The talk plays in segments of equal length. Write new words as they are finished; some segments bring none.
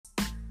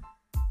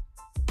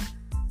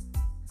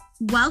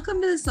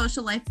Welcome to the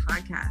Social Life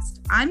Podcast.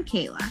 I'm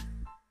Kayla.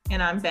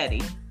 And I'm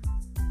Betty.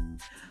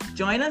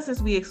 Join us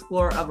as we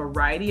explore a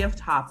variety of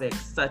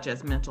topics such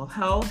as mental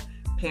health,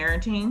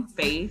 parenting,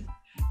 faith,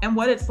 and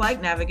what it's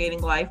like navigating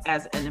life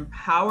as an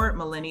empowered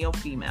millennial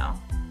female.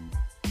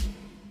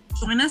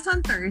 Join us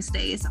on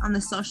Thursdays on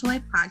the Social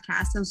Life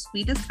Podcast as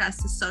we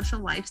discuss the social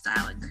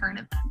lifestyle and current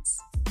events.